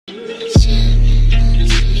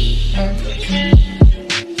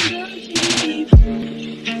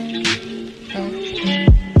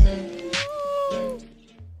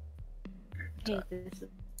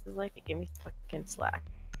give me fucking slack.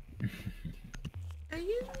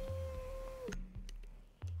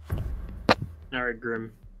 Alright,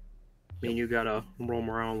 Grim. Me and you gotta roam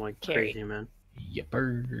around like Carrie. crazy, man.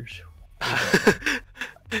 Yippers.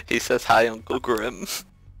 He says hi, Uncle Grim.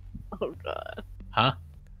 Oh god. Huh?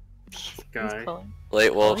 Guy. Who's calling?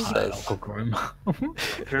 Late Wolf Hi, says. Uncle Grim.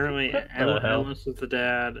 Apparently, What the hell? Ellis is the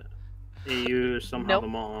dad. AU is somehow Nope. the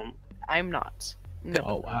mom. I'm not. No.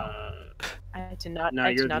 Oh wow. I do not. Now I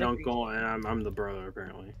you're do not the agree. uncle, and I'm the brother,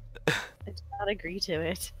 apparently. I do not agree to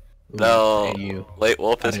it. Ooh, No. Hey, you. Late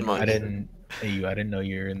Wolf I is didn't. mine. I didn't. Hey, you. I didn't know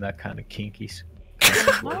you were in that kind of kinky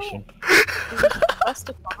situation. It was just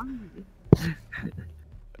a fun.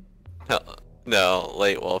 No, no,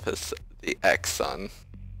 Late Wolf is the ex-son.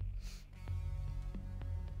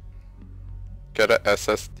 Get a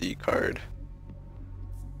SSD card.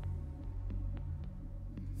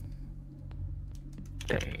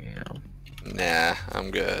 Damn. Nah,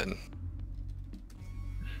 I'm good.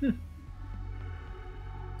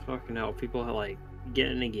 Fucking hell, people like get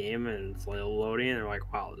in a game and it's like loading, and they're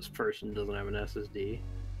like, "Wow, this person doesn't have an SSD."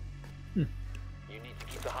 You need to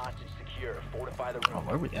keep the hostage secure. Fortify the Oh, room.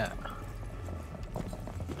 where we at?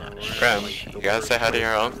 Grim, you gotta say hi to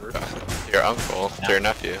your uncle, to your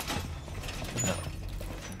nephew. No.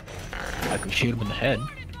 I could shoot him in the head.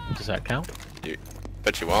 Does that count?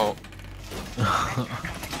 But you won't.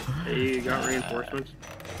 Hey, you got reinforcements?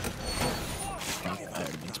 Fuck, I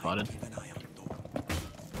already been spotted.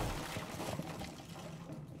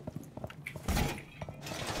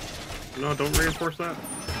 No, don't reinforce that.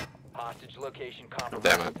 Hostage location No, compromised.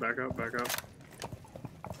 Damn it. Back up, back up.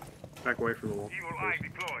 Back away from the wall. please.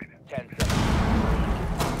 10 seconds.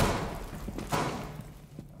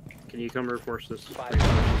 Can you come reinforce this? Five.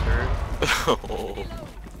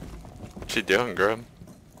 What you doing, Grim?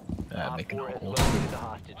 Op Making 4 a has hole. located the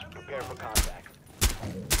hostage. Prepare for contact.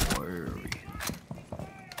 Don't worry.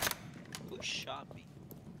 Who shot me?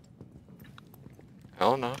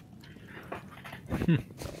 Hell no.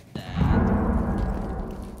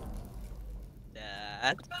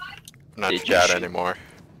 Dad? I'm not Did you dad shoot? anymore.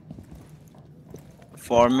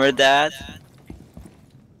 Former dad?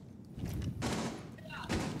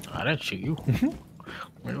 I didn't shoot you.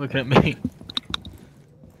 Why are you looking at me?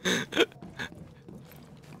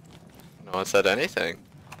 No one said anything.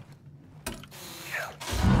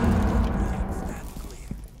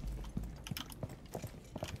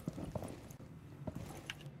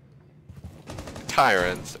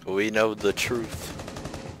 Tyrants, we know the truth.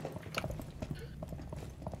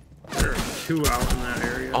 There are two out in that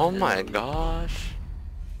area. Oh my gosh.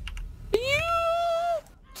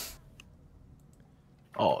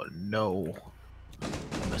 Oh no.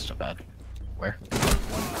 I messed up bad. Where?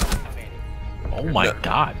 Oh my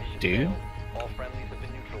god, dude. All friendlies have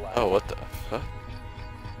been neutralized. Oh, what the fuck?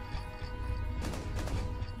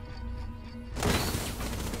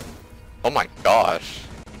 Oh my gosh.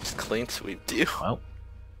 Just clean sweep, dude. Well.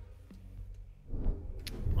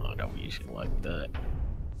 Oh, don't we usually like that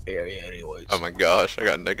area anyways. Oh my gosh, I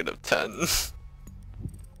got -10.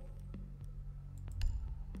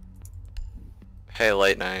 Hey,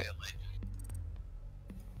 late night.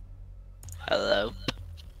 Hello?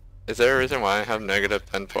 Is there a reason why I have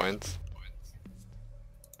 -10 points?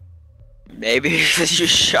 Maybe because you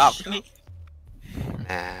shot me?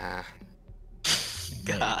 Nah.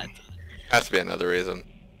 God. Has to be another reason.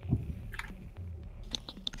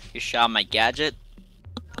 You shot my gadget?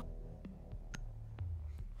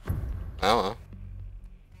 I don't know.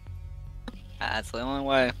 That's the only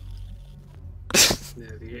way. Yeah,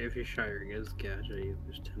 if you shot your guys gadget, you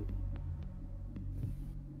lose 10.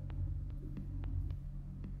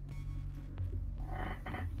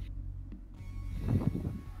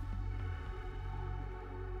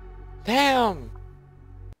 Damn!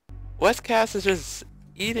 Westcast is just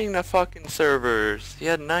eating the fucking servers. He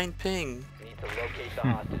had 9 ping. Need to locate the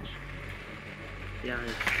hostage. Yeah,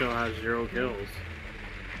 it still has 0 kills.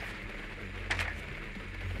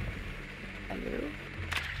 Hello.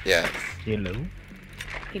 Yes. Hello?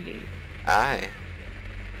 Hello. Hi.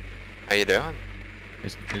 How you doing?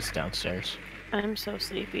 It's downstairs. I'm so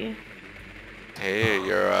sleepy. Hey,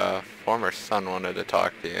 your former son wanted to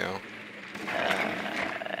talk to you.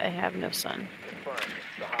 I have no son. Confirmed.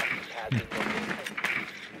 The hostage has been located.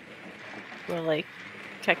 Well, like,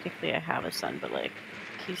 technically I have a son, but like,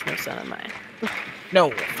 he's no son of mine. No!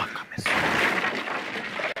 Fuck, I missed.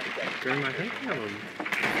 Grim, I think I have him.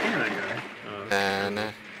 That guy.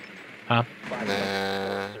 Nah. Huh? 5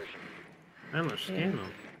 Nah. seconds. I almost scanned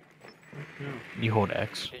him. No. You hold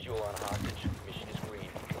X. Visual on hostage. Mission is green.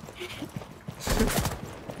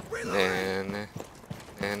 Nah.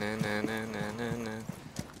 Nah, nah, nah, nah, nah, nah, nah.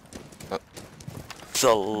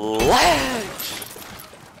 Sledge!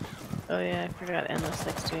 Oh yeah, I forgot Endless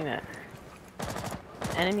likes doing that.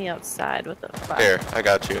 Enemy outside, what the fuck? Here, I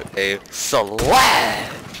got you. A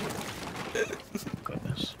sledge!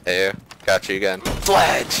 Goodness. Hey, got you again.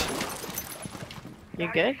 Sledge!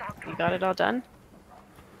 You good? You got it all done?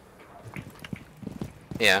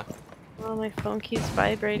 Yeah. Oh, my phone keeps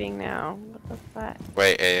vibrating now. What the fuck?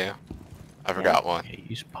 Wait, AU. I forgot one. Okay,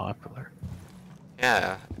 he's popular.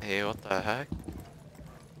 Yeah. Hey, what the heck?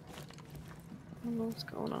 I don't know what's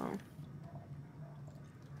going on.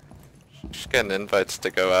 Just getting invites to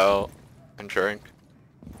go out and drink.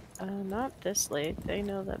 Not this late. They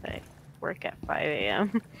know that I work at 5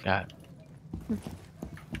 a.m. God.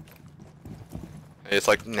 It's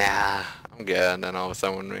like, nah, I'm good. And then all of a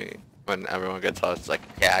sudden when everyone gets out, it's like,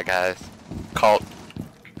 yeah, guys,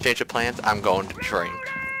 change of plans. I'm going to drink.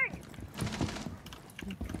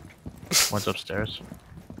 One's upstairs.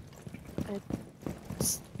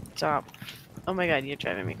 Stop. Oh my god, you're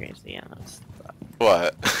driving me crazy. Yeah, stop.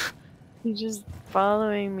 What? You're just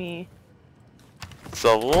following me.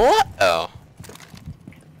 So what? Oh.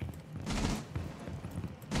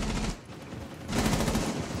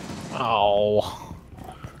 Oh.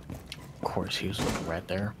 Of course, he was looking right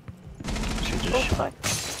there. Should just Oh shot.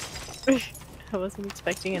 fuck. I wasn't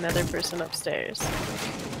expecting another person upstairs.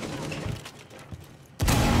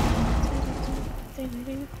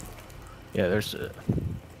 Yeah, there's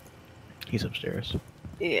he's upstairs.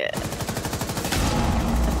 Yeah. I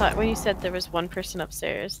thought when you said there was one person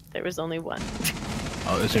upstairs, there was only one.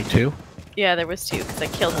 Oh, is there two? Yeah, there was two because I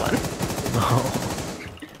killed one. Oh.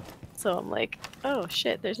 So I'm like, oh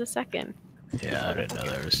shit, there's a second. Yeah, I didn't know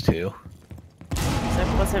there was two. 'Cause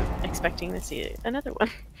I wasn't expecting to see another one.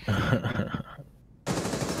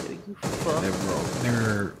 You fuck.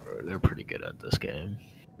 They're pretty good at this game.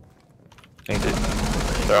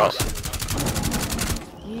 They're all.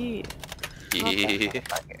 Yeah. Yeah.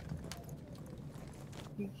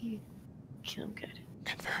 Kill him good.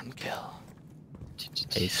 Confirmed kill.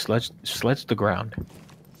 Hey, sledge the ground.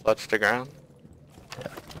 Sledge the ground.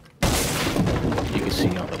 You can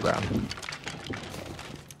see on the ground.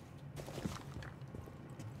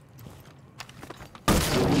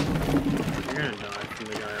 You're gonna die from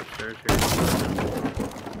the guy upstairs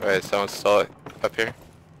here. Wait, someone's still up here?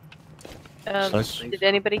 Sledge. Did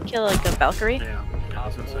anybody kill like a Valkyrie? Yeah, I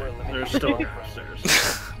was gonna say. They're still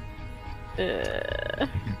upstairs.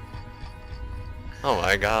 Oh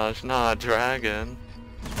my gosh, not a dragon.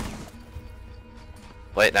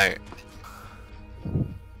 Late night.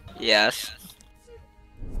 Yes.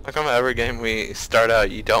 How come every game we start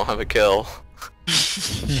out you don't have a kill?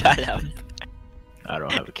 Shut up. I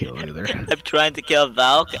don't have a kill either. I'm trying to kill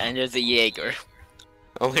Valk and there's a Jaeger.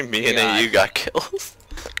 Only me and God. AU got kills.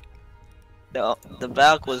 No, the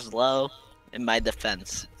Valk was low in my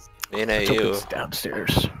defense. Me and Let's hope AU. it's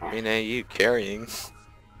downstairs. Me and AU carrying.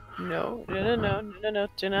 No,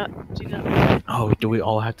 do not. Oh, do we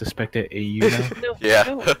all have to spectate AU now? No, Yeah.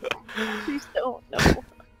 no, please don't, no.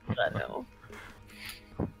 No.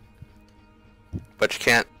 But you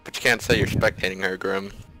can't say you're spectating her,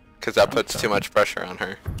 Grim, because that puts too much pressure on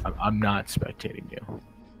her. I'm not spectating you.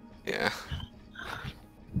 Yeah.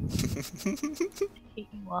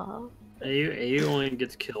 Wow. AU only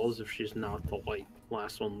gets kills if she's not the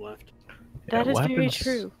last one left. That Yeah, is what very happens-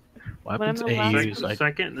 true. What When I'm happens the last- AU is like,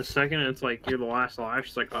 The second it's like you're the last alive,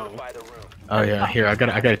 she's like, oh. By the room. oh yeah, here I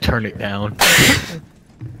gotta turn it down.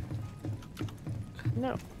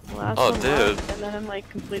 No. Last Oh, one dude. left, and then I'm like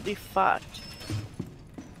completely fucked.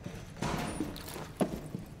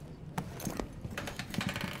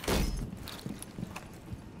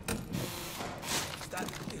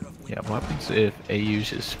 Yeah, what happens if AU's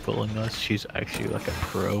just fooling us? She's actually like a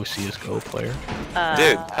pro CSGO player.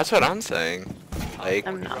 Dude, that's what I'm saying. Like,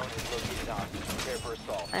 I'm not. Drone is located on. Prepare for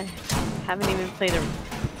assault. I haven't even played a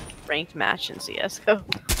ranked match in CS:GO.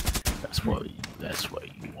 That's what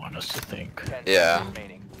you want us to think. 10 Yeah. seconds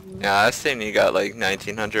remaining. yeah, I've seen you got like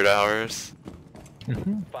 1900 hours. 5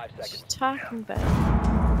 What you seconds. talking about?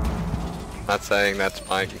 Not saying that's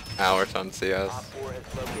my hours on Op CS. 4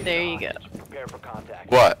 has located There you hostage. Prepare for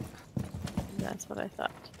contact. What? That's what I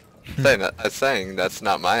thought. I'm saying that's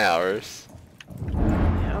not my hours.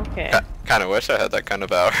 Yeah, okay. Kinda wish I had that kind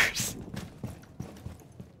of hours.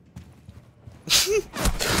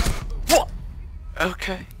 What?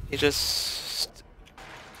 Okay, he just...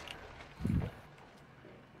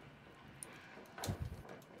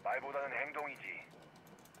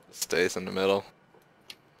 stays in the middle.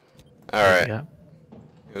 Alright, Yeah.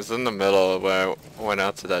 he was in the middle when I went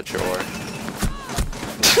out to that drawer.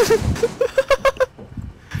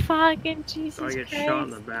 fucking Jesus So I get Christ. shot in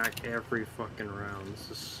the back every fucking round.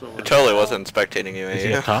 This is so. I totally wasn't spectating you, Is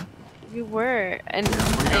he AU. up top? You were, and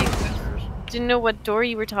One I down the stairs. didn't know what door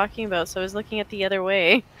you were talking about, so I was looking at the other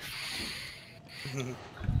way.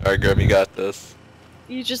 Alright, Grim, you got this.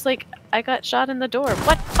 You just like, I got shot in the door.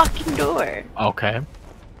 What fucking door? Okay.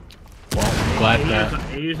 Well, I'm glad that.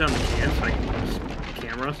 I used on the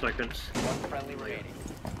camera so I couldn't. One friendly remaining.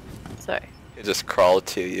 Sorry. He just crawled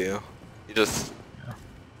to you. You just. Yeah,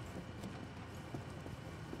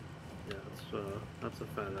 that's a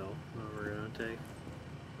fat L that we're gonna take.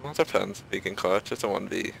 Well, it depends. You can clutch. It's a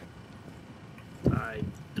 1v. I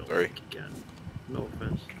don't Sorry. think you can. No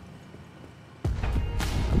offense.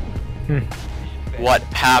 What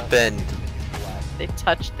happened? They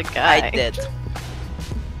touched the guy. I did.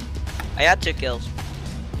 I had 2 kills.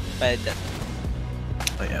 But I did.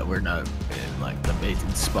 Oh yeah, we're not in like the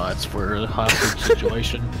amazing spots for a hostage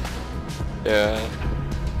situation. Yeah.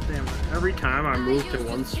 Damn, every time I move to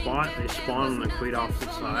one spot, they spawn on the complete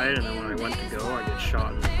opposite side, and then when I went to go, I get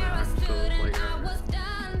shot in the back. So it's like, God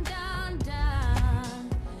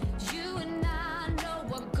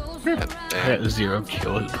I damn. got 0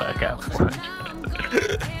 kills back out front.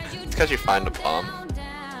 It's because you find a bomb.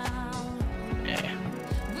 Yeah.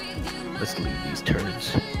 Let's leave these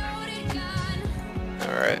turds.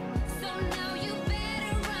 Alright.